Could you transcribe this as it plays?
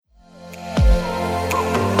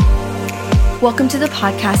Welcome to the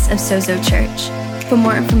podcast of Sozo Church. For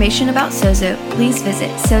more information about Sozo, please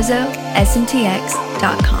visit sozosmtx.com.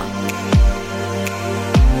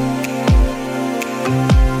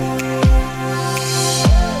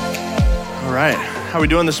 All right, how are we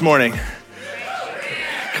doing this morning?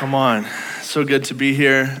 Come on, so good to be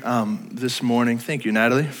here this morning. Thank you,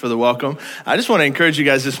 Natalie, for the welcome. I just want to encourage you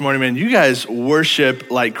guys this morning, man. You guys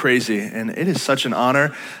worship like crazy, and it is such an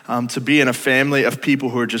honor to be in a family of people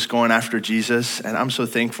who are just going after Jesus, and I'm so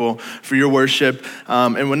thankful for your worship.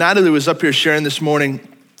 And when Natalie was up here sharing this morning,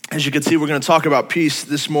 as you can see, we're going to talk about peace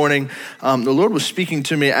this morning. The Lord was speaking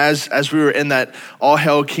to me as we were in that all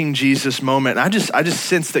hail King Jesus moment. And I just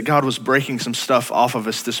sensed that God was breaking some stuff off of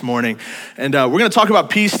us this morning. And we're going to talk about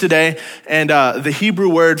peace today. And the Hebrew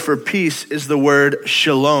word for peace is the word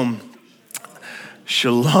shalom.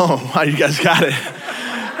 Shalom. Wow, you guys got it.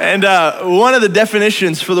 And one of the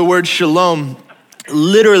definitions for the word shalom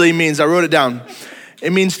literally means, I wrote it down,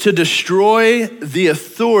 it means to destroy the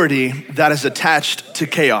authority that is attached to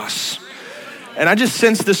chaos. And I just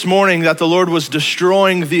sensed this morning that the Lord was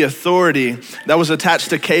destroying the authority that was attached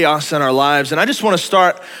to chaos in our lives. And I just want to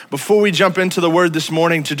start, before we jump into the word this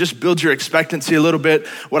morning, to just build your expectancy a little bit.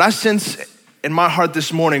 What I sense in my heart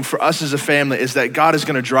this morning for us as a family is that God is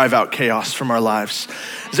going to drive out chaos from our lives.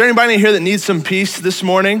 Is there anybody here that needs some peace this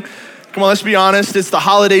morning? Come on, let's be honest. It's the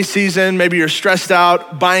holiday season. Maybe you're stressed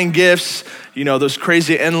out, buying gifts, you know, those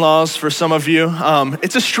crazy in-laws for some of you.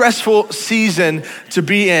 It's a stressful season to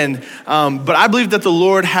be in. But I believe that the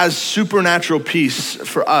Lord has supernatural peace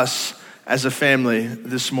for us as a family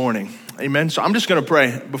this morning. Amen. So I'm just going to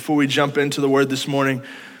pray before we jump into the word this morning.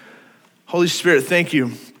 Holy Spirit, thank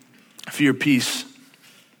you for your peace.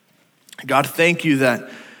 God, thank you that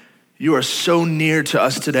you are so near to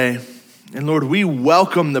us today. And Lord, we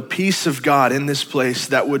welcome the peace of God in this place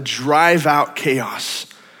that would drive out chaos.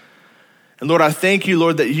 And Lord, I thank you,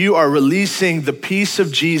 Lord, that you are releasing the peace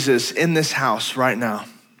of Jesus in this house right now.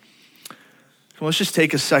 Well, let's just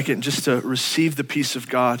take a second just to receive the peace of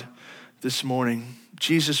God this morning.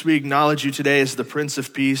 Jesus, we acknowledge you today as the Prince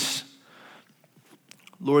of Peace.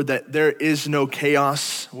 Lord, that there is no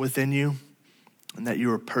chaos within you and that you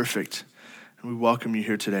are perfect. And we welcome you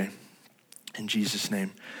here today. In Jesus'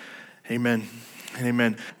 name. Amen and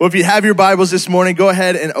amen. Well, if you have your Bibles this morning, go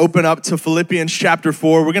ahead and open up to Philippians chapter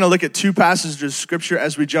 4. We're going to look at two passages of scripture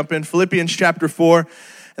as we jump in. Philippians chapter 4,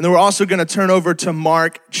 and then we're also going to turn over to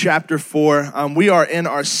Mark chapter 4. We are in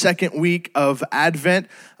our second week of Advent,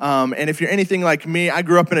 and if you're anything like me, I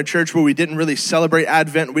grew up in a church where we didn't really celebrate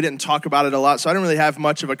Advent. We didn't talk about it a lot, so I didn't really have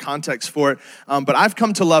much of a context for it, but I've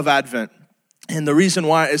come to love Advent. And the reason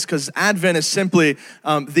why is because Advent is simply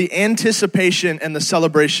the anticipation and the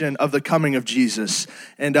celebration of the coming of Jesus.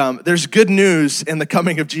 And there's good news in the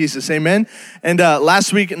coming of Jesus, amen? And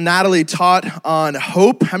last week, Natalie taught on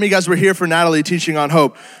hope. How many of you guys were here for Natalie teaching on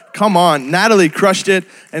hope? Come on, Natalie crushed it.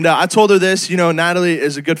 And I told her this, you know, Natalie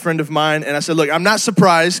is a good friend of mine. And I said, look, I'm not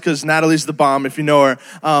surprised because Natalie's the bomb if you know her.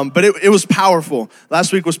 But it was powerful.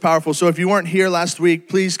 Last week was powerful. So if you weren't here last week,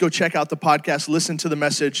 please go check out the podcast, listen to the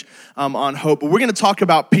message on hope. But we're going to talk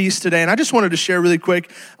about peace today. And I just wanted to share really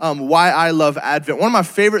quick why I love Advent. One of my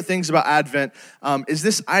favorite things about Advent is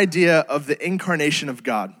this idea of the incarnation of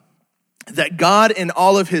God. That God, in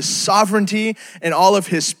all of his sovereignty and all of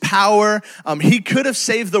his power, he could have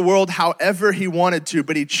saved the world however he wanted to,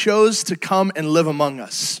 but he chose to come and live among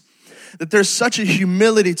us. That there's such a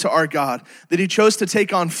humility to our God that he chose to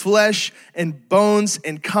take on flesh and bones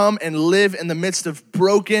and come and live in the midst of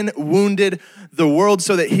broken, wounded, the world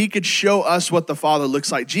so that he could show us what the Father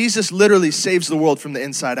looks like. Jesus literally saves the world from the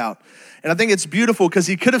inside out. And I think it's beautiful because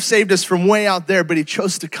he could have saved us from way out there, but he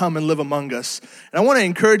chose to come and live among us. And I want to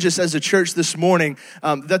encourage us as a church this morning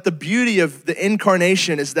that the beauty of the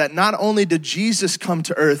incarnation is that not only did Jesus come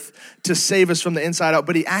to earth to save us from the inside out,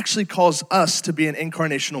 but he actually calls us to be an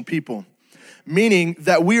incarnational people. Meaning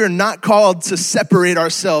that we are not called to separate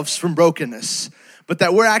ourselves from brokenness, but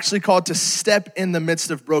that we're actually called to step in the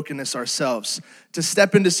midst of brokenness ourselves, to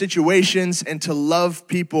step into situations and to love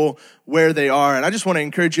people where they are. And I just want to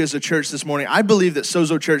encourage you as a church this morning. I believe that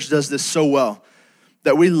Sozo Church does this so well,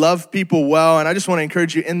 that we love people well. And I just want to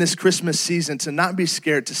encourage you in this Christmas season to not be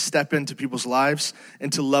scared to step into people's lives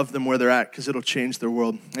and to love them where they're at because it'll change their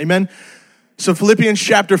world. Amen? So Philippians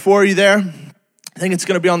chapter 4, are you there? I think it's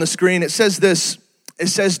going to be on the screen. It says this. It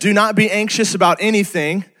says, do not be anxious about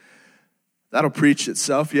anything. That'll preach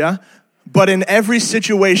itself, yeah? But in every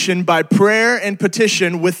situation, by prayer and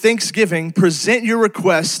petition, with thanksgiving, present your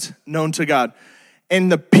request known to God.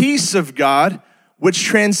 And the peace of God, which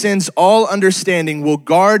transcends all understanding, will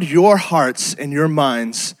guard your hearts and your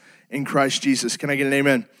minds in Christ Jesus. Can I get an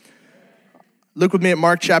amen? Look with me at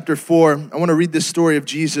Mark chapter 4. I want to read this story of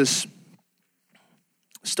Jesus.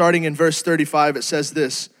 Starting in verse 35, it says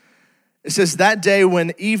this. It says, that day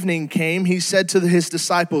when evening came, he said to his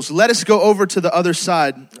disciples, let us go over to the other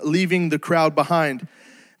side, leaving the crowd behind.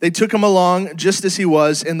 They took him along just as he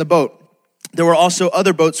was in the boat. There were also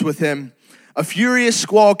other boats with him. A furious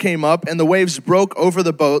squall came up, and the waves broke over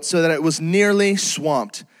the boat so that it was nearly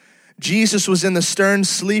swamped. Jesus was in the stern,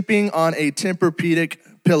 sleeping on a Tempur-Pedic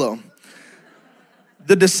pillow.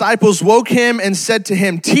 The disciples woke him and said to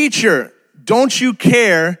him, Teacher, don't you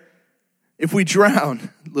care if we drown?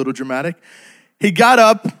 A little dramatic. He got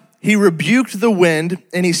up, he rebuked the wind,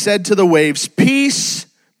 and he said to the waves, Peace,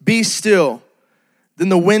 be still. Then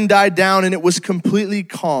the wind died down, and it was completely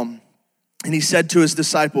calm. And he said to his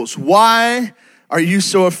disciples, Why are you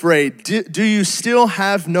so afraid? Do you still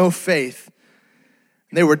have no faith?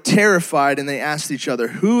 And they were terrified, and they asked each other,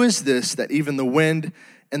 Who is this that even the wind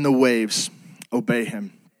and the waves obey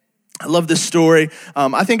him? I love this story.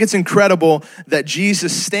 I think it's incredible that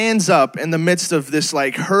Jesus stands up in the midst of this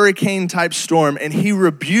like hurricane type storm, and he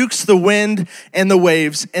rebukes the wind and the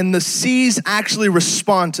waves, and the seas actually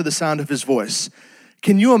respond to the sound of his voice.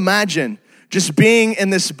 Can you imagine just being in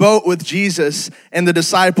this boat with Jesus and the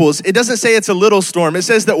disciples? It doesn't say it's a little storm. It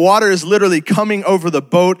says that water is literally coming over the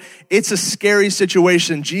boat. It's a scary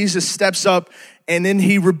situation. Jesus steps up and then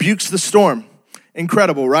he rebukes the storm.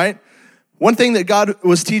 Incredible, right? One thing that God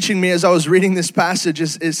was teaching me as I was reading this passage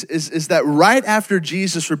is that right after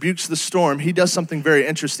Jesus rebukes the storm, he does something very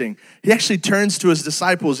interesting. He actually turns to his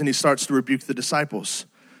disciples and he starts to rebuke the disciples.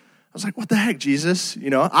 I was like, what the heck, Jesus? You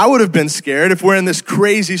know, I would have been scared if we're in this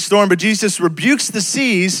crazy storm, but Jesus rebukes the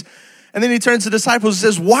seas, and then he turns to the disciples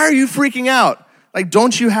and says, why are you freaking out? Like,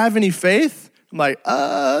 don't you have any faith? I'm like,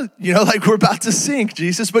 like we're about to sink,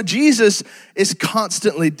 Jesus. But Jesus is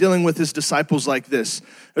constantly dealing with his disciples like this.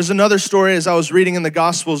 There's another story as I was reading in the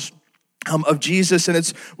Gospels of Jesus, and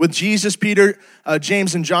it's with Jesus, Peter,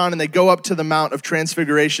 James, and John, and they go up to the Mount of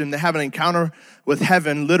Transfiguration. They have an encounter with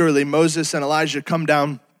heaven. Literally, Moses and Elijah come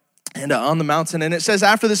down and on the mountain. And it says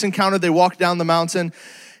after this encounter, they walk down the mountain,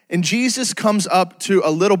 and Jesus comes up to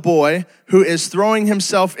a little boy who is throwing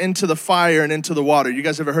himself into the fire and into the water. You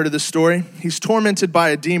guys ever heard of this story? He's tormented by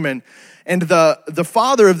a demon. And the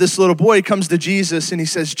father of this little boy comes to Jesus and he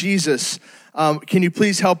says, Jesus, can you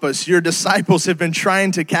please help us? Your disciples have been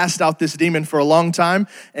trying to cast out this demon for a long time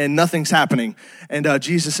and nothing's happening. And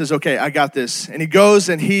Jesus says, okay, I got this. And he goes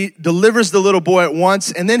and he delivers the little boy at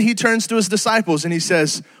once. And then he turns to his disciples and he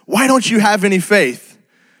says, why don't you have any faith?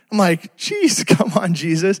 I'm like, geez, come on,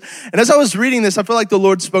 Jesus. And as I was reading this, I feel like the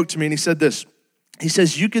Lord spoke to me and he said this. He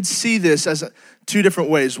says, you could see this as two different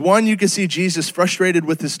ways. One, you could see Jesus frustrated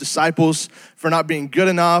with his disciples for not being good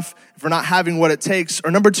enough, for not having what it takes.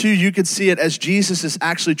 Or number two, you could see it as Jesus is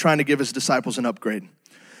actually trying to give his disciples an upgrade.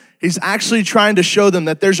 He's actually trying to show them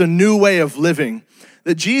that there's a new way of living,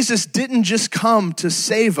 that Jesus didn't just come to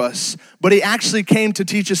save us, but he actually came to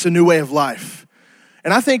teach us a new way of life.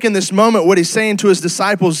 And I think in this moment, what he's saying to his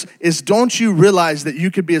disciples is, don't you realize that you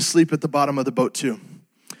could be asleep at the bottom of the boat too?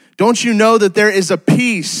 Don't you know that there is a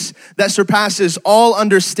peace that surpasses all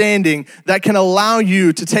understanding that can allow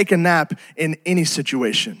you to take a nap in any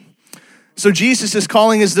situation? So Jesus is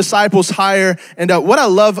calling his disciples higher. And what I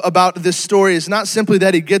love about this story is not simply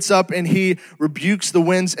that he gets up and he rebukes the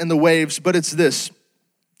winds and the waves, but it's this.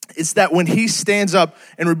 It's that when he stands up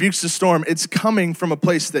and rebukes the storm, it's coming from a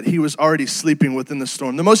place that he was already sleeping within the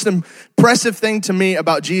storm. The most impressive thing to me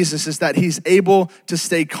about Jesus is that he's able to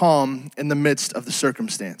stay calm in the midst of the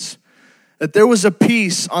circumstance. That there was a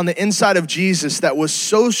peace on the inside of Jesus that was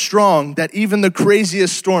so strong that even the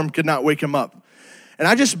craziest storm could not wake him up. And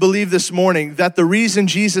I just believe this morning that the reason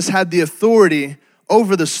Jesus had the authority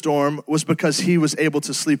over the storm was because he was able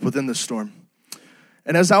to sleep within the storm.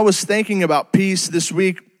 And as I was thinking about peace this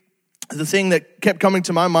week, the thing that kept coming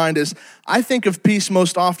to my mind is I think of peace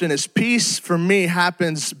most often as peace for me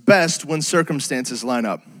happens best when circumstances line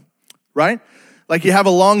up, right? Like you have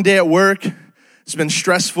a long day at work, it's been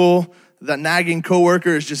stressful, that nagging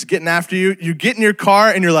coworker is just getting after you. You get in your car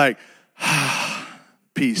and you're like,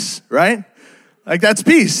 peace, right? Like that's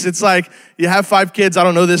peace. It's like you have 5 kids. I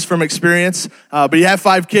don't know this from experience, but you have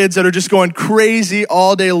 5 kids that are just going crazy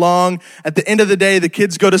all day long. At the end of the day, the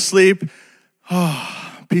kids go to sleep.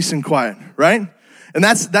 Peace and quiet, right? And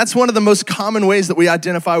that's one of the most common ways that we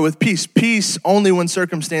identify with peace. Peace only when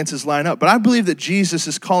circumstances line up. But I believe that Jesus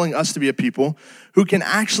is calling us to be a people who can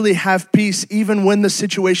actually have peace even when the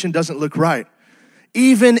situation doesn't look right.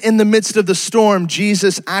 Even in the midst of the storm,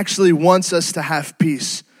 Jesus actually wants us to have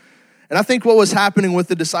peace. And I think what was happening with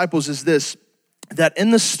the disciples is this, that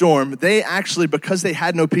in the storm, they actually, because they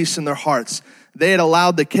had no peace in their hearts, they had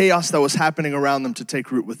allowed the chaos that was happening around them to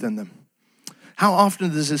take root within them. How often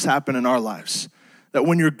does this happen in our lives? That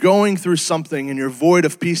when you're going through something and you're void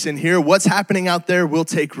of peace in here, what's happening out there will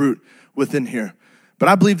take root within here. But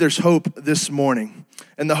I believe there's hope this morning.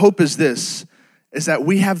 And the hope is this, is that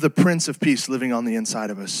we have the Prince of Peace living on the inside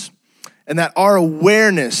of us. And that our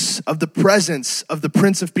awareness of the presence of the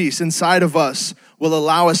Prince of Peace inside of us will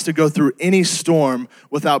allow us to go through any storm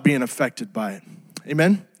without being affected by it.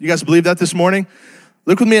 Amen? You guys believe that this morning?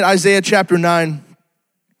 Look with me at Isaiah chapter 9.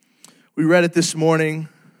 We read it this morning.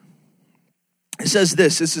 It says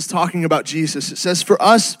this is talking about Jesus. It says, for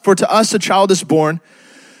to us a child is born,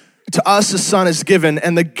 to us a son is given,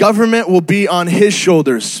 and the government will be on his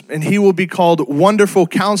shoulders, and he will be called Wonderful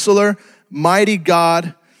Counselor, Mighty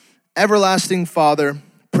God, Everlasting Father,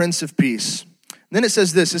 Prince of Peace. And then it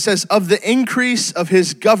says this, it says, of the increase of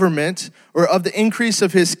his government, or of the increase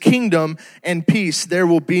of his kingdom and peace, there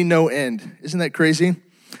will be no end. Isn't that crazy?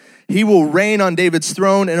 He will reign on David's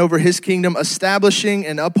throne and over his kingdom, establishing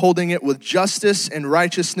and upholding it with justice and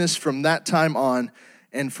righteousness from that time on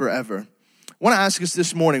and forever. I want to ask us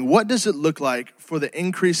this morning, what does it look like for the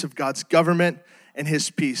increase of God's government and his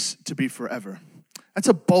peace to be forever? That's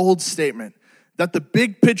a bold statement. That the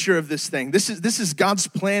big picture of this thing, this is God's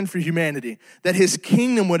plan for humanity, that his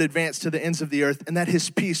kingdom would advance to the ends of the earth and that his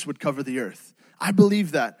peace would cover the earth. I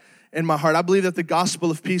believe that in my heart. I believe that the gospel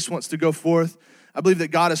of peace wants to go forth. I believe that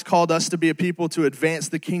God has called us to be a people to advance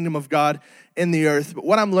the kingdom of God in the earth. But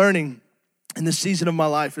what I'm learning in this season of my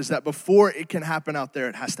life is that before it can happen out there,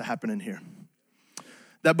 it has to happen in here.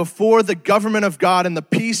 That before the government of God and the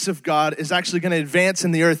peace of God is actually going to advance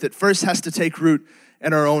in the earth, it first has to take root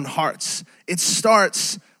in our own hearts. It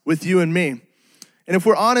starts with you and me. And if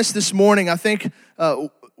we're honest this morning, I think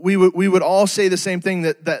we would all say the same thing,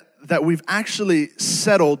 that we've actually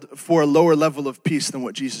settled for a lower level of peace than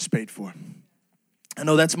what Jesus paid for. I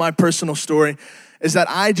know that's my personal story, is that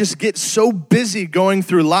I just get so busy going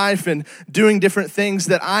through life and doing different things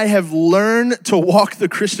that I have learned to walk the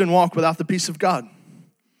Christian walk without the peace of God.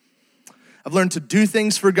 I've learned to do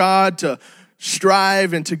things for God, to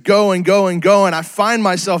strive and to go and go and go, and I find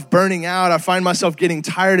myself burning out. I find myself getting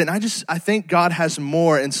tired, and I think God has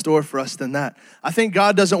more in store for us than that. I think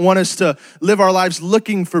God doesn't want us to live our lives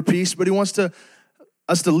looking for peace, but he wants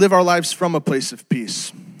us to live our lives from a place of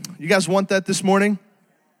peace. You guys want that this morning?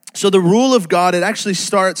 So the rule of God, it actually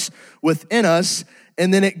starts within us,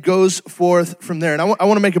 and then it goes forth from there. And I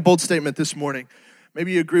want to make a bold statement this morning.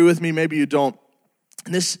 Maybe you agree with me, maybe you don't.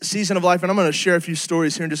 In this season of life, and I'm going to share a few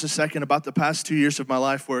stories here in just a second about the past 2 years of my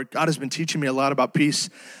life where God has been teaching me a lot about peace.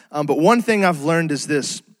 But one thing I've learned is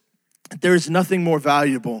this: there is nothing more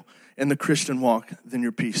valuable in the Christian walk than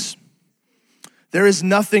your peace. There is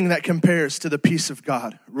nothing that compares to the peace of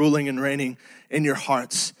God ruling and reigning in your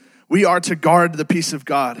hearts. We are to guard the peace of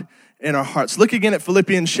God in our hearts. Look again at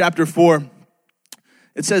Philippians chapter 4.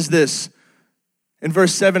 It says this. In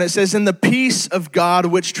verse 7, it says, "And the peace of God,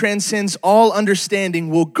 which transcends all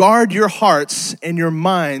understanding, will guard your hearts and your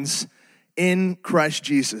minds in Christ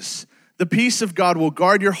Jesus." The peace of God will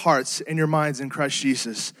guard your hearts and your minds in Christ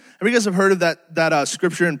Jesus. Have you guys heard of that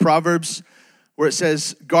scripture in Proverbs where it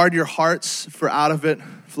says, "Guard your hearts, for out of it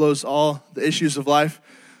flows all the issues of life"?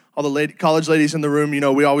 All the college ladies in the room,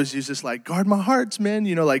 we always use this like, guard my hearts, man.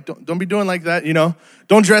 Don't be doing like that,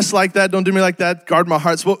 Don't dress like that. Don't do me like that. Guard my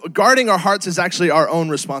hearts. Well, guarding our hearts is actually our own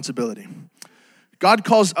responsibility. God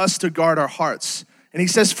calls us to guard our hearts. And he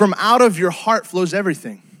says, from out of your heart flows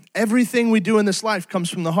everything. Everything we do in this life comes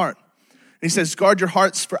from the heart. And he says, guard your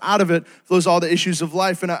hearts, for out of it flows all the issues of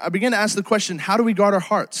life. And I begin to ask the question, how do we guard our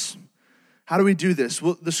hearts? How do we do this?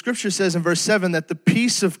 Well, the scripture says in verse 7 that the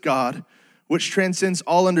peace of God, which transcends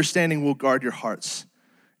all understanding, will guard your hearts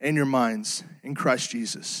and your minds in Christ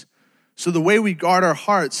Jesus. So the way we guard our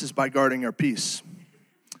hearts is by guarding our peace.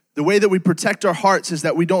 The way that we protect our hearts is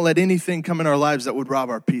that we don't let anything come in our lives that would rob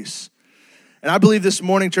our peace. And I believe this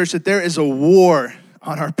morning, church, that there is a war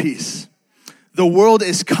on our peace. The world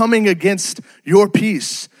is coming against your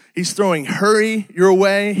peace. He's throwing hurry your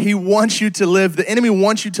way. The enemy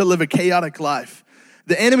wants you to live a chaotic life.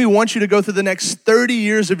 The enemy wants you to go through the next 30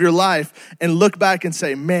 years of your life and look back and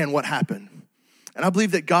say, man, what happened? And I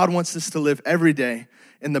believe that God wants us to live every day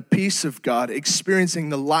in the peace of God, experiencing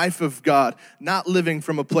the life of God, not living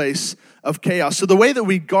from a place of chaos. So the way that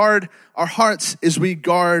we guard our hearts is we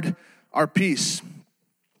guard our peace.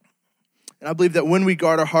 And I believe that when we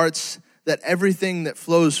guard our hearts, that everything that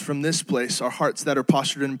flows from this place, our hearts that are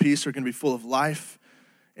postured in peace, are going to be full of life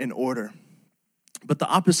and order. But the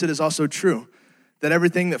opposite is also true. That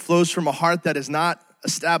everything that flows from a heart that is not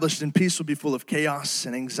established in peace will be full of chaos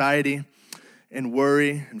and anxiety and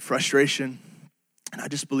worry and frustration. And I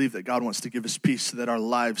just believe that God wants to give us peace so that our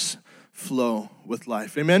lives flow with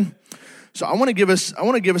life. Amen? So I want to give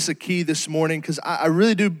us a key this morning because I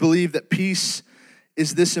really do believe that peace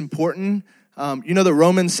is this important. The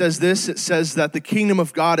Romans says this. It says that the kingdom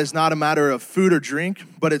of God is not a matter of food or drink,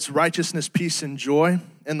 but it's righteousness, peace, and joy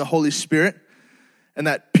in the Holy Spirit. And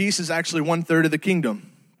that peace is actually 1/3 of the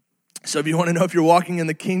kingdom. So if you want to know if you're walking in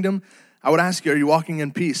the kingdom, I would ask you, are you walking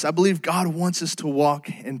in peace? I believe God wants us to walk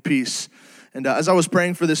in peace. And as I was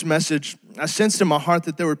praying for this message, I sensed in my heart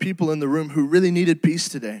that there were people in the room who really needed peace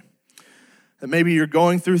today. That maybe you're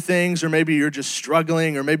going through things, or maybe you're just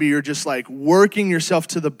struggling, or maybe you're just like working yourself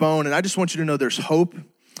to the bone. And I just want you to know there's hope.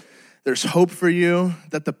 There's hope for you,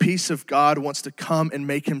 that the peace of God wants to come and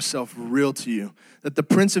make himself real to you. That the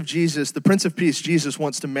Prince of Peace, Jesus,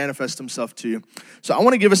 wants to manifest himself to you. So I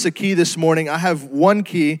want to give us a key this morning. I have one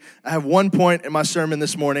key. I have one point in my sermon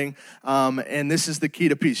this morning, and this is the key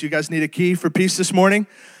to peace. You guys need a key for peace this morning?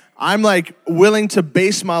 I'm like willing to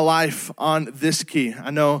base my life on this key. I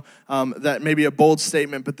know that may be a bold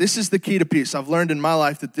statement, but this is the key to peace. I've learned in my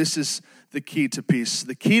life that this is the key to peace.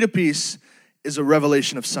 The key to peace is a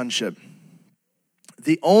revelation of sonship.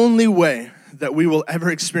 The only way that we will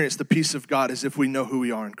ever experience the peace of God is if we know who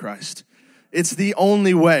we are in Christ. It's the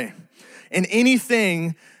only way. And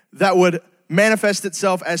anything that would manifest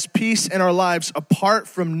itself as peace in our lives apart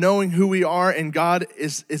from knowing who we are in God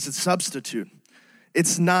is a substitute.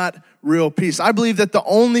 It's not real peace. I believe that the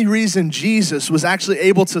only reason Jesus was actually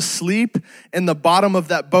able to sleep in the bottom of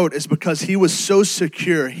that boat is because he was so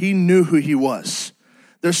secure. He knew who he was.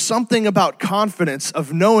 There's something about confidence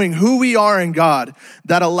of knowing who we are in God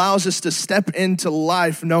that allows us to step into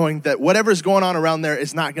life knowing that whatever's going on around there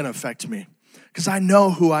is not going to affect me because I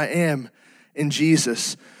know who I am in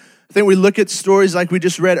Jesus. I think we look at stories like we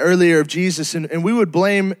just read earlier of Jesus, and we would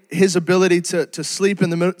blame his ability to sleep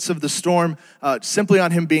in the midst of the storm simply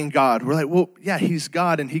on him being God. We're like, well, yeah, he's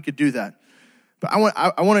God and he could do that. But I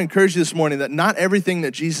want to encourage you this morning that not everything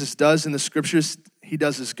that Jesus does in the scriptures he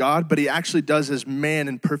does as God, but he actually does as man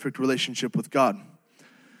in perfect relationship with God.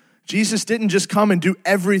 Jesus didn't just come and do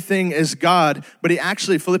everything as God, but he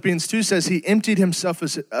actually, Philippians 2 says, he emptied himself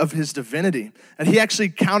of his divinity. And he actually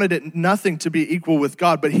counted it nothing to be equal with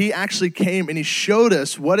God, but he actually came and he showed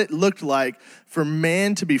us what it looked like for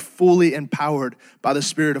man to be fully empowered by the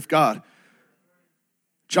Spirit of God.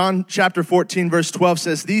 John chapter 14, verse 12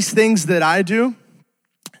 says, these things that I do,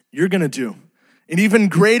 you're going to do. And even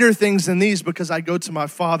greater things than these because I go to my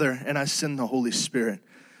Father and I send the Holy Spirit.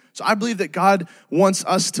 So I believe that God wants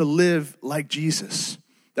us to live like Jesus.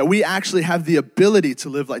 That we actually have the ability to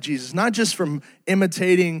live like Jesus. Not just from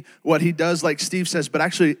imitating what he does, like Steve says, but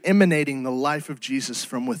actually emanating the life of Jesus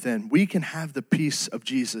from within. We can have the peace of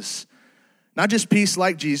Jesus. Not just peace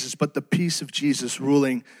like Jesus, but the peace of Jesus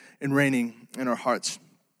ruling and reigning in our hearts.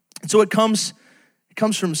 And so it comes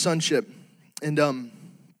from sonship. And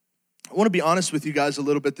I want to be honest with you guys a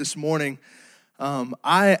little bit this morning.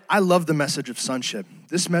 I love the message of sonship.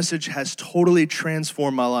 This message has totally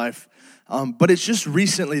transformed my life, but it's just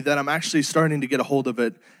recently that I'm actually starting to get a hold of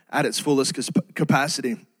it at its fullest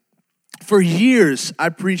capacity. For years, I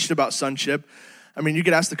preached about sonship. I mean, you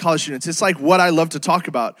could ask the college students. It's like what I love to talk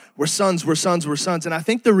about. We're sons, we're sons, we're sons. And I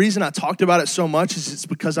think the reason I talked about it so much is it's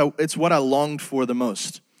because it's what I longed for the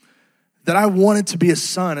most. That I wanted to be a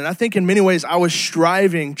son. And I think in many ways I was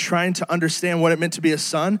striving, trying to understand what it meant to be a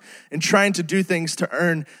son and trying to do things to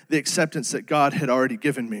earn the acceptance that God had already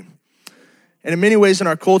given me. And in many ways in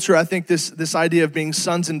our culture, I think this idea of being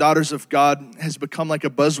sons and daughters of God has become like a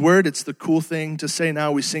buzzword. It's the cool thing to say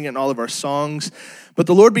now. We sing it in all of our songs. But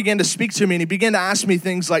the Lord began to speak to me and he began to ask me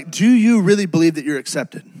things like, do you really believe that you're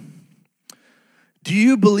accepted? Do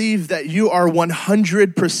you believe that you are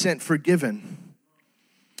 100% forgiven?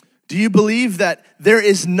 Do you believe that there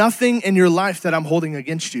is nothing in your life that I'm holding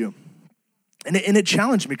against you? And it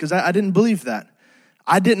challenged me because I didn't believe that.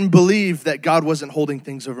 I didn't believe that God wasn't holding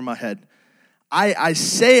things over my head. I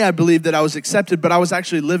say I believe that I was accepted, but I was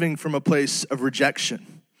actually living from a place of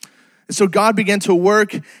rejection. And so God began to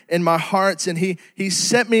work in my heart, and he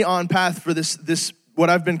set me on path for this what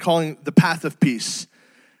I've been calling the path of peace.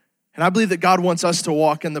 And I believe that God wants us to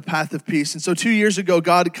walk in the path of peace. And so 2 years ago,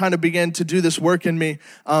 God kind of began to do this work in me.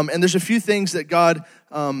 And there's a few things that God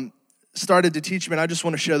started to teach me, and I just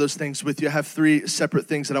want to share those things with you. I have 3 separate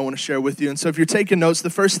things that I want to share with you. And so if you're taking notes, the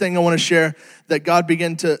first thing I want to share that God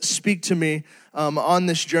began to speak to me on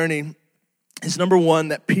this journey is number 1,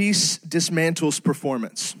 that peace dismantles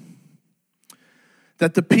performance.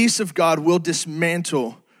 That the peace of God will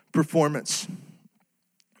dismantle performance.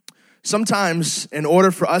 Sometimes, in order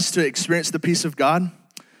for us to experience the peace of God,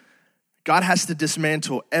 God has to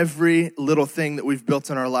dismantle every little thing that we've built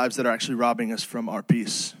in our lives that are actually robbing us from our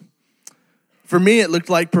peace. For me, it looked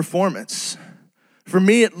like performance. For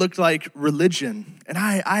me, it looked like religion. And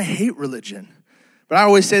I hate religion. But I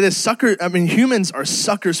always say this, humans are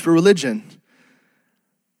suckers for religion.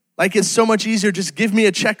 Like, it's so much easier, just give me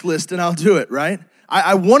a checklist and I'll do it, right?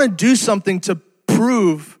 I want to do something to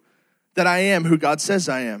prove that I am who God says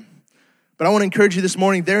I am. But I want to encourage you this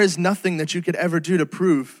morning, there is nothing that you could ever do to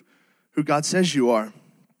prove who God says you are.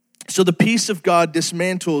 So the peace of God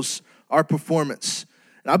dismantles our performance.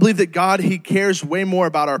 And I believe that God, he cares way more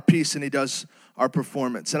about our peace than he does our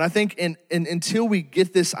performance. And I think until we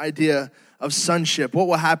get this idea of sonship, what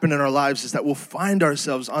will happen in our lives is that we'll find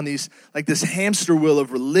ourselves on this hamster wheel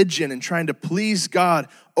of religion and trying to please God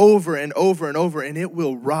over and over and over, and it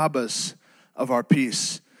will rob us of our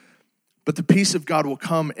peace. But the peace of God will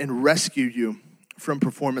come and rescue you from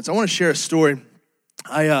performance. I want to share a story.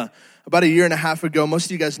 About a year and a half ago, most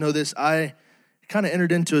of you guys know this, I kind of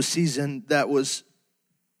entered into a season that was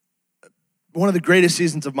one of the greatest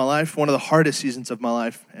seasons of my life, one of the hardest seasons of my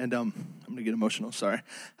life. And I'm going to get emotional, sorry.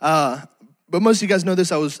 But most of you guys know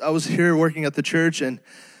this, I was here working at the church and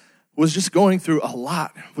was just going through a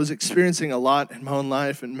lot, was experiencing a lot in my own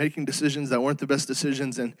life and making decisions that weren't the best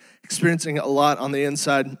decisions and experiencing a lot on the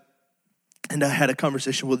inside. And I had a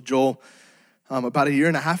conversation with Joel about a year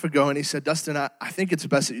and a half ago, and he said, Dustin, I think it's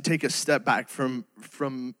best that you take a step back from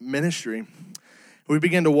ministry. We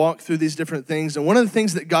began to walk through these different things, and one of the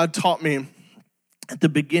things that God taught me at the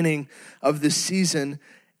beginning of this season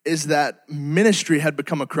is that ministry had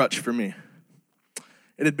become a crutch for me.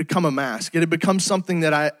 It had become a mask. It had become something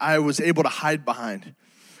that I was able to hide behind.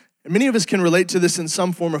 And many of us can relate to this in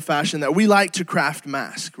some form or fashion, that we like to craft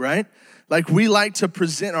masks, right? Like, we like to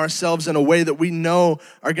present ourselves in a way that we know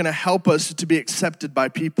are going to help us to be accepted by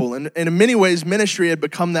people. And in many ways, ministry had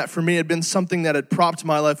become that for me. It had been something that had propped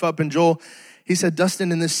my life up. And Joel, he said,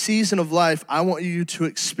 Dustin, in this season of life, I want you to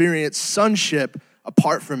experience sonship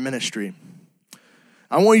apart from ministry.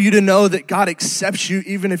 I want you to know that God accepts you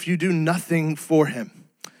even if you do nothing for him.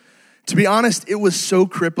 To be honest, it was so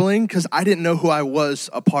crippling because I didn't know who I was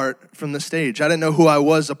apart from the stage. I didn't know who I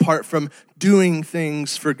was apart from doing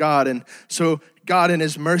things for God. And so God in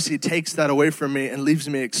his mercy takes that away from me and leaves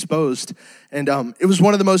me exposed. And it was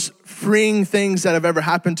one of the most freeing things that have ever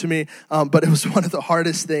happened to me, but it was one of the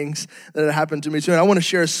hardest things that had happened to me too. And I want to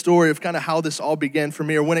share a story of kind of how this all began for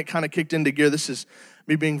me, or when it kind of kicked into gear. This is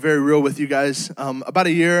me being very real with you guys. About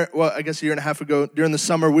a year and a half ago, during the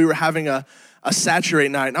summer, we were having a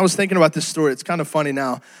Saturate night. And I was thinking about this story. It's kind of funny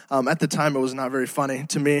now. At the time, it was not very funny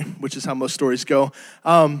to me, which is how most stories go.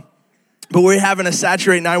 But we were having a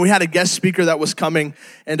Saturate night. We had a guest speaker that was coming.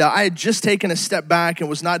 And I had just taken a step back and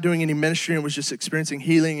was not doing any ministry and was just experiencing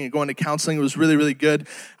healing and going to counseling. It was really, really good.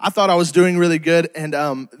 I thought I was doing really good.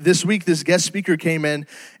 And this week, this guest speaker came in.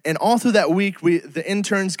 And all through that week, the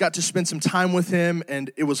interns got to spend some time with him.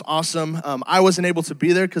 And it was awesome. I wasn't able to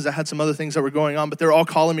be there because I had some other things that were going on. But they were all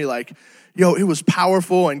calling me like, yo, it was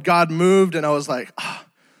powerful and God moved. And I was like,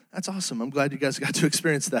 that's awesome. I'm glad you guys got to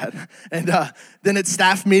experience that. And then at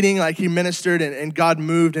staff meeting, like, he ministered and God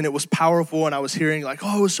moved and it was powerful. And I was hearing like,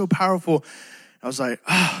 oh, it was so powerful. I was like,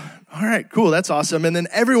 all right, cool. That's awesome. And then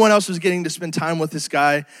everyone else was getting to spend time with this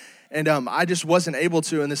guy. And I just wasn't able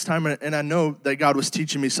to in this time. And I know that God was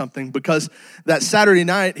teaching me something, because that Saturday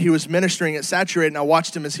night he was ministering at Saturate, and I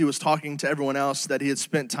watched him as he was talking to everyone else that he had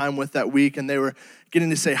spent time with that week. And they were getting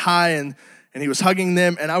to say hi, and he was hugging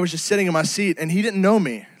them. And I was just sitting in my seat, and he didn't know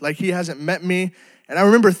me. Like, he hasn't met me. And I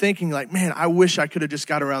remember thinking like, man, I wish I could have just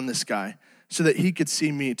got around this guy so that he could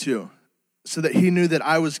see me too, so that he knew that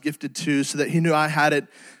I was gifted too, so that he knew I had it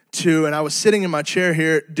too. And I was sitting in my chair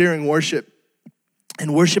here during worship,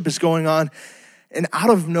 and worship is going on. And out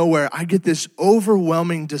of nowhere, I get this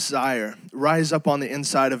overwhelming desire rise up on the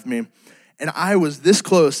inside of me. And I was this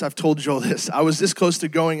close, I've told Joel this, I was this close to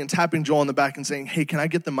going and tapping Joel on the back and saying, hey, can I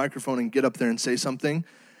get the microphone and get up there and say something?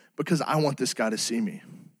 Because I want this guy to see me.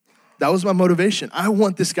 That was my motivation. I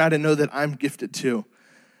want this guy to know that I'm gifted too.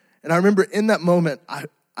 And I remember in that moment, I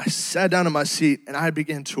sat down in my seat and I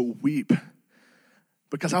began to weep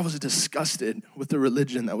because I was disgusted with the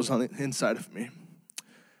religion that was on the inside of me.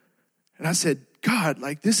 And I said, God,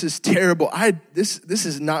 like, this is terrible. This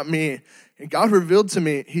is not me. And God revealed to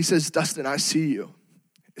me, he says, Dustin, I see you.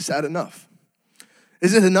 Is that enough?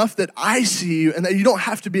 Is it enough that I see you and that you don't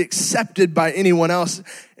have to be accepted by anyone else?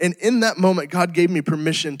 And in that moment, God gave me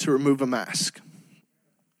permission to remove a mask.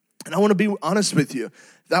 And I want to be honest with you.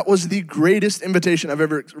 That was the greatest invitation I've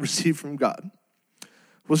ever received from God,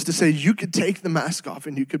 was to say, you could take the mask off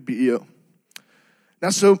and you could be you. Now,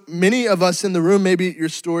 so many of us in the room, maybe your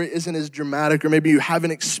story isn't as dramatic, or maybe you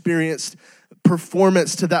haven't experienced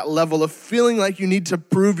performance to that level of feeling like you need to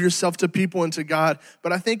prove yourself to people and to God.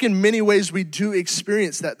 But I think in many ways we do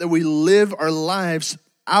experience that we live our lives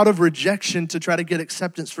out of rejection to try to get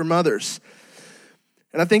acceptance from others.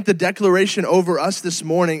 And I think the declaration over us this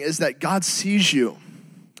morning is that God sees you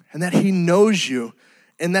and that he knows you,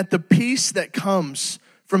 and that the peace that comes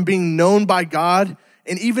from being known by God,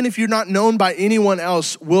 and even if you're not known by anyone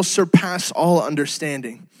else, will surpass all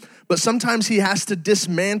understanding. But sometimes he has to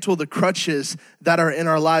dismantle the crutches that are in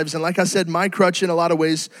our lives. And like I said, my crutch in a lot of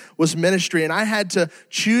ways was ministry. And I had to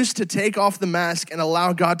choose to take off the mask and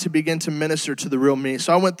allow God to begin to minister to the real me.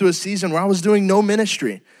 So I went through a season where I was doing no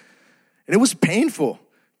ministry. And it was painful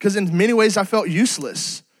because in many ways I felt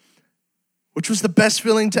useless, which was the best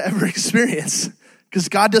feeling to ever experience. Because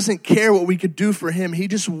God doesn't care what we could do for him. He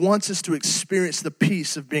just wants us to experience the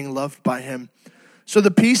peace of being loved by him. So the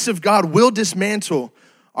peace of God will dismantle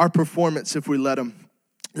our performance if we let him.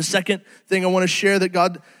 The second thing I want to share that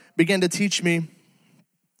God began to teach me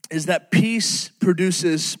is that peace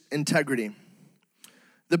produces integrity.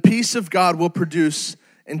 The peace of God will produce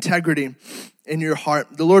integrity in your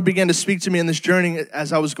heart. The Lord began to speak to me in this journey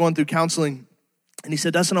as I was going through counseling. And he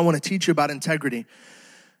said, Dustin, I want to teach you about integrity.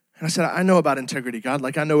 And I said, I know about integrity, God.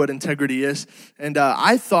 Like, I know what integrity is. And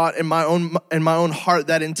I thought in my own heart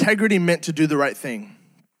that integrity meant to do the right thing,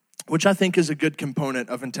 which I think is a good component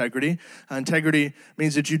of integrity. Integrity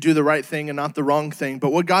means that you do the right thing and not the wrong thing.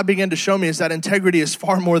 But what God began to show me is that integrity is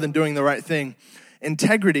far more than doing the right thing.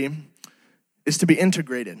 Integrity is to be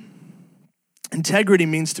integrated. Integrity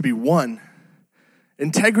means to be one.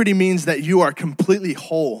 Integrity means that you are completely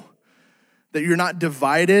whole, that you're not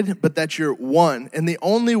divided, but that you're one. And the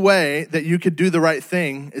only way that you could do the right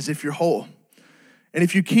thing is if you're whole. And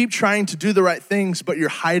if you keep trying to do the right things, but you're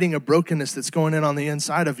hiding a brokenness that's going in on the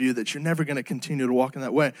inside of you, that you're never going to continue to walk in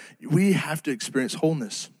that way, we have to experience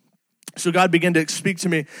wholeness. So God began to speak to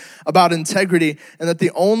me about integrity, and that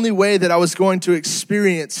the only way that I was going to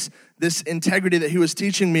experience this integrity that he was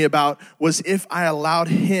teaching me about was if I allowed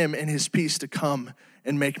him and his peace to come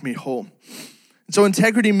and make me whole. So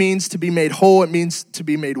integrity means to be made whole. It means to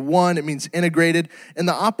be made one. It means integrated. And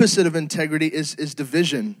the opposite of integrity is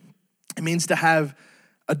division. It means to have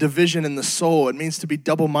a division in the soul. It means to be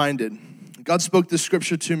double-minded. God spoke this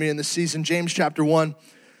scripture to me in this season, James chapter 1.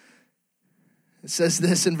 It says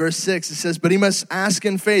this in verse 6. It says, but he must ask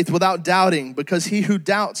in faith without doubting, because he who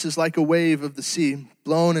doubts is like a wave of the sea,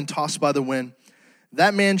 blown and tossed by the wind.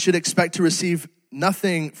 That man should expect to receive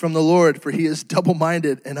nothing from the Lord, for he is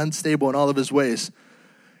double-minded and unstable in all of his ways.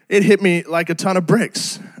 It hit me like a ton of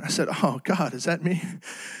bricks. I said, oh God, is that me?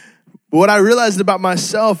 But what I realized about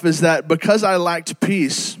myself is that because I lacked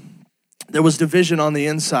peace, there was division on the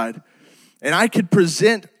inside. And I could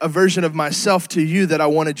present a version of myself to you that I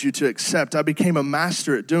wanted you to accept. I became a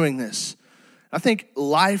master at doing this. I think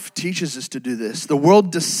life teaches us to do this. The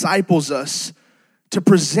world disciples us to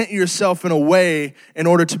present yourself in a way in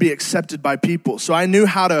order to be accepted by people. So I knew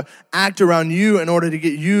how to act around you in order to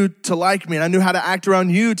get you to like me. And I knew how to act around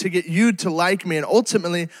you to get you to like me. And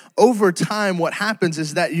ultimately, over time, what happens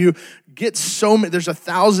is that you get so many, there's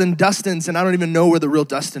 1,000 Dustins, and I don't even know where the real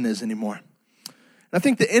Dustin is anymore. And I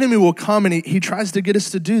think the enemy will come and he tries to get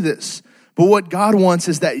us to do this. But what God wants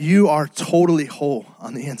is that you are totally whole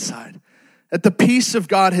on the inside. That the peace of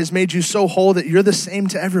God has made you so whole that you're the same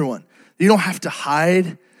to everyone. You don't have to hide.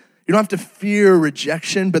 You don't have to fear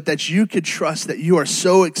rejection, but that you could trust that you are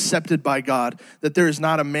so accepted by God that there is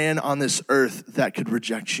not a man on this earth that could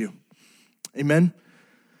reject you. Amen?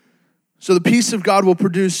 So the peace of God will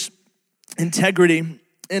produce integrity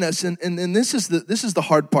in us. And this is the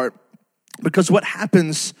hard part, because what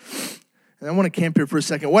happens, and I want to camp here for a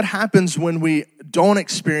second, what happens when we don't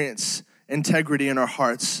experience integrity in our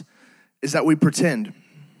hearts is that we pretend.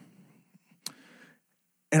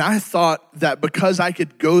 And I thought that because I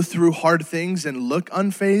could go through hard things and look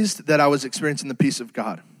unfazed, that I was experiencing the peace of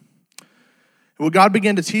God. And what God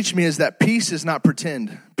began to teach me is that peace is not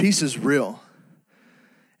pretend. Peace is real.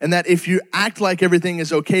 And that if you act like everything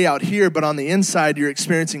is okay out here, but on the inside you're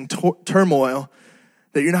experiencing turmoil,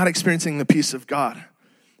 that you're not experiencing the peace of God.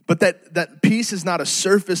 But that peace is not a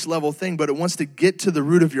surface level thing, but it wants to get to the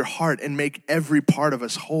root of your heart and make every part of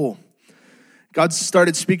us whole. God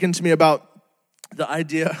started speaking to me about the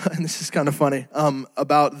idea, and this is kind of funny,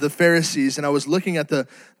 about the Pharisees. And I was looking at the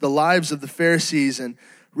lives of the Pharisees and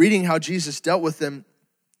reading how Jesus dealt with them.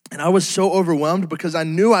 And I was so overwhelmed because I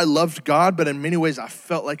knew I loved God, but in many ways I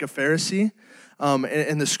felt like a Pharisee.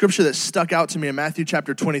 And the scripture that stuck out to me in Matthew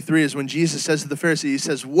chapter 23 is when Jesus says to the Pharisee, he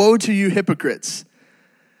says, woe to you hypocrites.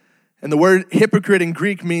 And the word hypocrite in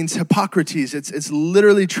Greek means Hippocrates. It's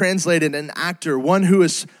literally translated an actor, one who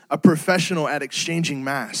is a professional at exchanging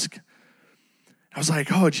masks. I was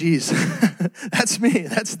like, oh, geez, that's me.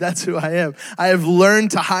 That's who I am. I have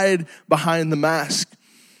learned to hide behind the mask.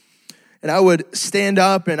 And I would stand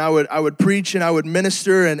up and I would preach and I would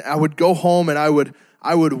minister and I would go home and I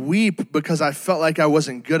would weep because I felt like I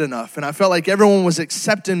wasn't good enough. And I felt like everyone was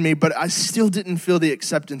accepting me, but I still didn't feel the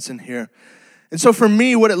acceptance in here. And so for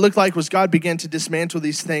me, what it looked like was God began to dismantle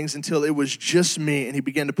these things until it was just me, and he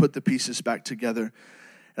began to put the pieces back together.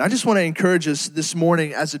 And I just want to encourage us this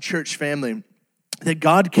morning as a church family that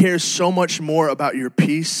God cares so much more about your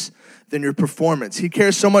peace than your performance. He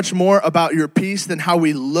cares so much more about your peace than how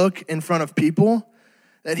we look in front of people,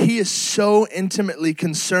 that he is so intimately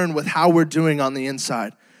concerned with how we're doing on the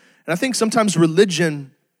inside. And I think sometimes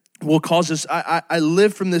religion will cause us, I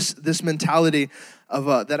live from this mentality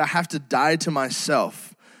of that I have to die to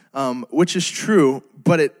myself, which is true,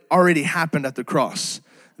 but it already happened at the cross.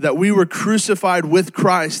 That we were crucified with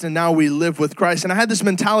Christ and now we live with Christ. And I had this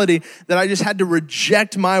mentality that I just had to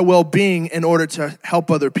reject my well-being in order to help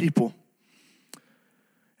other people.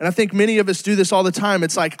 And I think many of us do this all the time.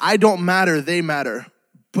 It's like, I don't matter, they matter,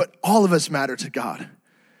 but all of us matter to God.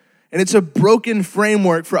 And it's a broken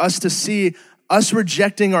framework for us to see us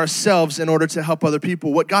rejecting ourselves in order to help other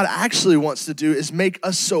people. What God actually wants to do is make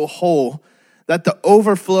us so whole that the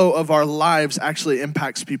overflow of our lives actually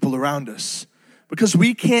impacts people around us. Because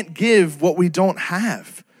we can't give what we don't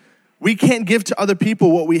have. We can't give to other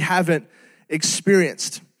people what we haven't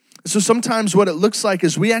experienced. So sometimes what it looks like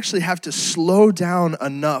is we actually have to slow down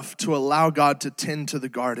enough to allow God to tend to the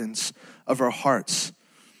gardens of our hearts.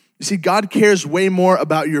 You see, God cares way more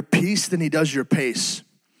about your peace than he does your pace.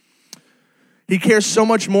 He cares so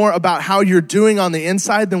much more about how you're doing on the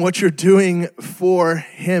inside than what you're doing for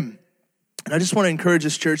him. And I just want to encourage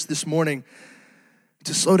this church this morning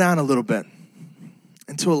to slow down a little bit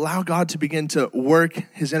and to allow God to begin to work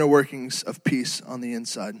his inner workings of peace on the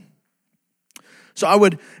inside. So I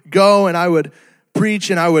would go and I would preach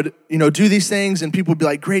and I would, do these things and people would be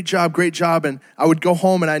like, great job. And I would go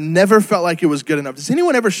home and I never felt like it was good enough. Does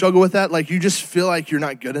anyone ever struggle with that? Like you just feel like you're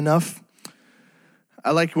not good enough?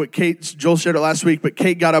 I like what Joel shared it last week, but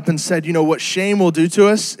Kate got up and said, what shame will do to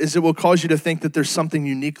us is it will cause you to think that there's something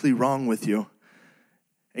uniquely wrong with you.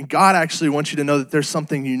 And God actually wants you to know that there's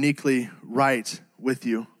something uniquely right with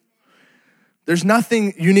you. There's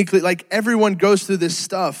nothing uniquely, like everyone goes through this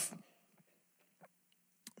stuff.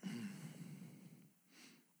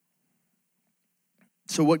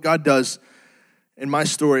 So what God does in my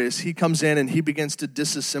story is he comes in and he begins to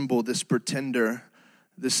disassemble this pretender,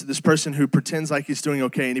 this person who pretends like he's doing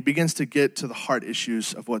okay, and he begins to get to the heart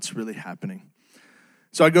issues of what's really happening.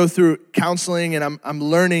 So I go through counseling and I'm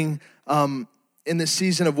learning in this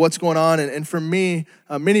season of what's going on. And for me,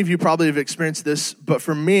 many of you probably have experienced this, but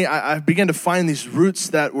for me, I began to find these roots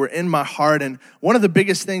that were in my heart. And one of the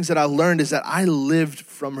biggest things that I learned is that I lived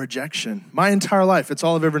from rejection. My entire life, it's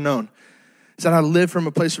all I've ever known. Is that I lived from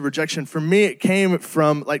a place of rejection. For me, it came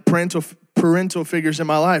from like parental figures in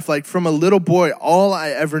my life. Like from a little boy, all I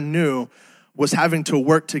ever knew was having to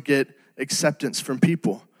work to get acceptance from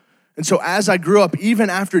people. And so as I grew up, even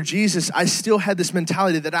after Jesus, I still had this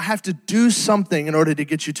mentality that I have to do something in order to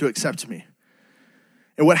get you to accept me.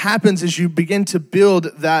 And what happens is you begin to build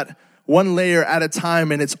that one layer at a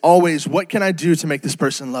time, and it's always, what can I do to make this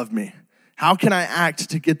person love me? How can I act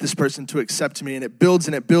to get this person to accept me? And it builds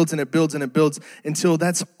and it builds and it builds and it builds until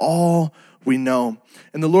that's all we know.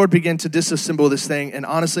 And the Lord began to disassemble this thing. And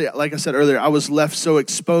honestly, like I said earlier, I was left so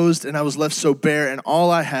exposed and I was left so bare, and all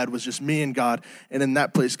I had was just me and God. And in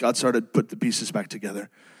that place, God started to put the pieces back together.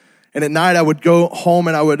 And at night, I would go home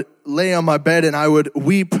and I would lay on my bed and I would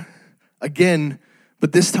weep again,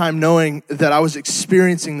 but this time knowing that I was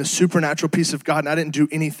experiencing the supernatural peace of God and I didn't do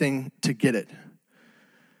anything to get it.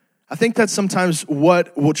 I think that's sometimes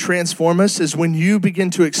what will transform us is when you begin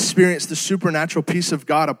to experience the supernatural peace of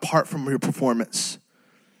God apart from your performance.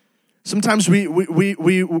 Sometimes we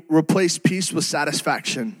replace peace with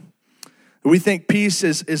satisfaction. We think peace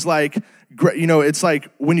is like, it's like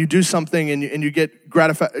when you do something and you get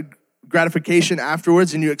gratification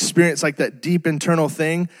afterwards and you experience like that deep internal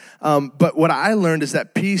thing. But what I learned is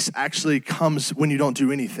that peace actually comes when you don't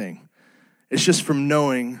do anything. It's just from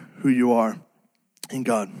knowing who you are in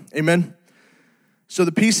God. Amen? So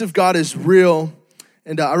the peace of God is real.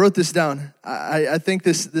 And I wrote this down. I think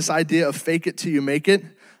this idea of fake it till you make it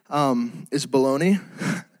is baloney.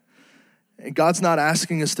 And God's not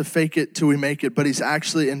asking us to fake it till we make it, but he's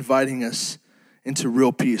actually inviting us into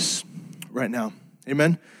real peace right now.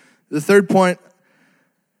 Amen? The third point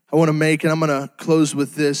I want to make, and I'm going to close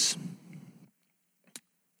with this,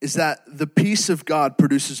 is that the peace of God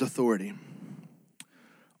produces authority.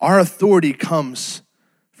 Our authority comes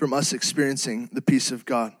from us experiencing the peace of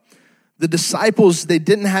God. The disciples, they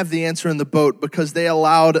didn't have the answer in the boat because they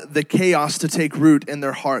allowed the chaos to take root in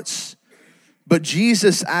their hearts. But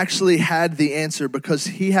Jesus actually had the answer because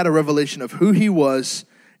he had a revelation of who he was,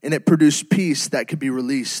 and it produced peace that could be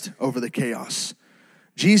released over the chaos.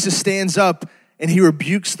 Jesus stands up and he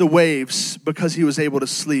rebukes the waves because he was able to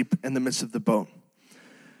sleep in the midst of the boat.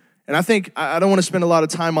 And I don't want to spend a lot of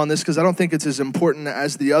time on this because I don't think it's as important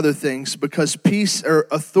as the other things, because peace or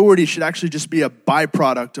authority should actually just be a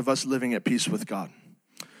byproduct of us living at peace with God.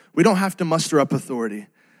 We don't have to muster up authority.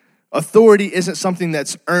 Authority isn't something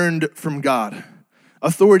that's earned from God.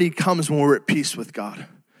 Authority comes when we're at peace with God.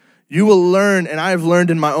 You will learn, and I have learned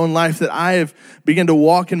in my own life, that I have begun to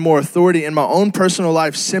walk in more authority in my own personal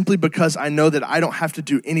life simply because I know that I don't have to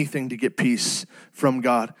do anything to get peace from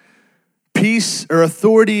God. Peace or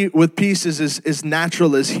authority with peace is as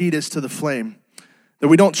natural as heat is to the flame. That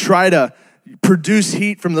we don't try to produce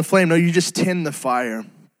heat from the flame. No, you just tend the fire.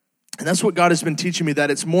 And that's what God has been teaching me, that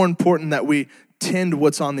it's more important that we tend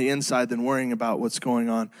what's on the inside than worrying about what's going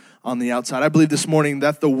on the outside. I believe this morning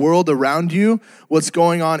that the world around you, what's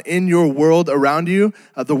going on in your world around you,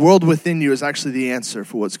 the world within you is actually the answer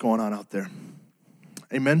for what's going on out there.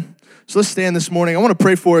 Amen. So let's stand this morning. I want to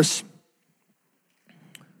pray for us.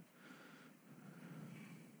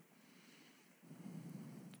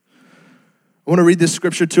 I want to read this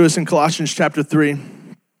scripture to us in Colossians chapter 3.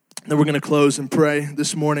 Then we're going to close and pray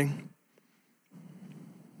this morning.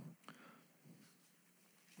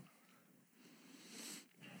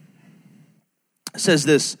 It says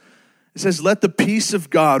this. It says, "Let the peace of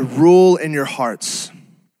God rule in your hearts,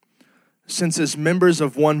 since as members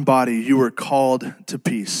of one body you were called to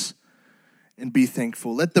peace, and be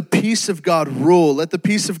thankful." Let the peace of God rule. Let the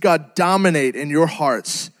peace of God dominate in your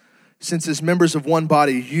hearts, since as members of one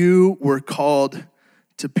body you were called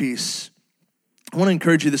to peace. I want to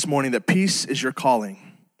encourage you this morning that peace is your calling,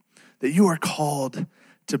 that you are called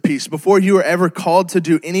to peace. Before you were ever called to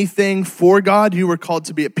do anything for God, you were called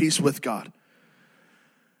to be at peace with God.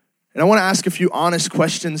 And I want to ask a few honest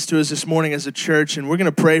questions to us this morning as a church, and we're going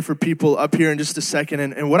to pray for people up here in just a second.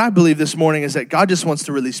 And what I believe this morning is that God just wants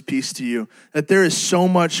to release peace to you, that there is so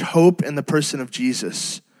much hope in the person of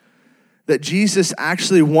Jesus, that Jesus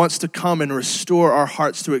actually wants to come and restore our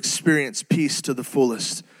hearts to experience peace to the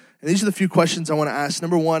fullest. And these are the few questions I want to ask.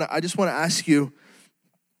 Number one, I just want to ask you,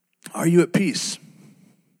 are you at peace?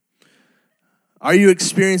 Are you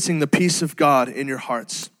experiencing the peace of God in your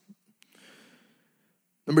hearts?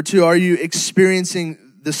 Number two, are you experiencing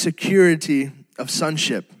the security of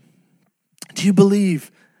sonship? Do you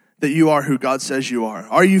believe that you are who God says you are?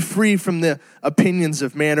 Are you free from the opinions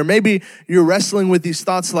of man? Or maybe you're wrestling with these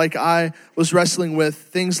thoughts like I was wrestling with,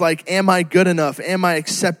 things like, am I good enough? Am I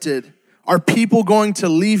accepted? Are people going to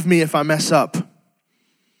leave me if I mess up?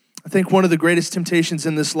 I think one of the greatest temptations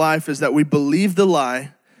in this life is that we believe the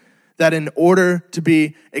lie that in order to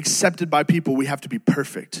be accepted by people, we have to be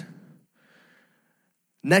perfect.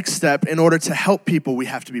 Next step, in order to help people, we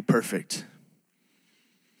have to be perfect.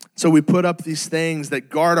 So we put up these things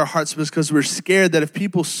that guard our hearts because we're scared that if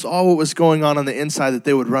people saw what was going on the inside, that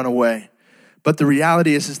they would run away. But the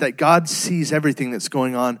reality is that God sees everything that's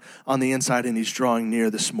going on the inside, and he's drawing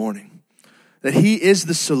near this morning. That he is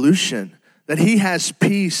the solution, that he has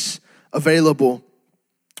peace available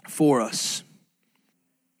for us.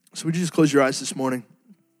 So would you just close your eyes this morning?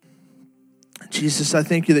 Jesus, I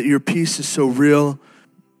thank you that your peace is so real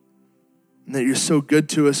and that you're so good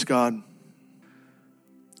to us, God.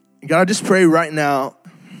 And God, I just pray right now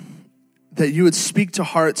that you would speak to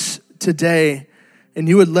hearts today and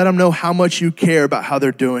you would let them know how much you care about how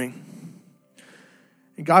they're doing.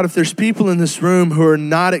 And God, if there's people in this room who are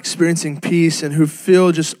not experiencing peace and who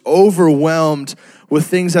feel just overwhelmed with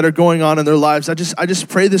things that are going on in their lives, I just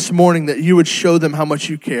pray this morning that you would show them how much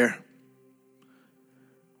you care.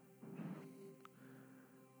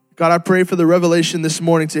 God, I pray for the revelation this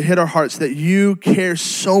morning to hit our hearts that you care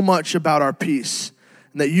so much about our peace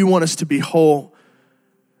and that you want us to be whole.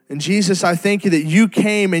 And Jesus, I thank you that you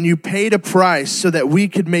came and you paid a price so that we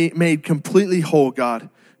could be made completely whole, God.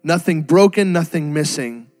 Nothing broken, nothing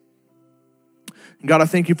missing. And God, I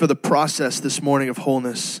thank you for the process this morning of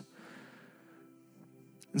wholeness.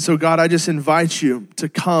 And so, God, I just invite you to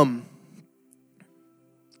come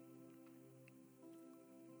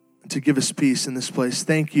to give us peace in this place.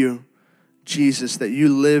 Thank you, Jesus, that you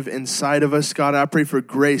live inside of us. God, I pray for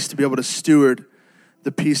grace to be able to steward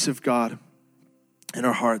the peace of God in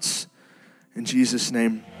our hearts. In Jesus'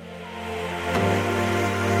 name.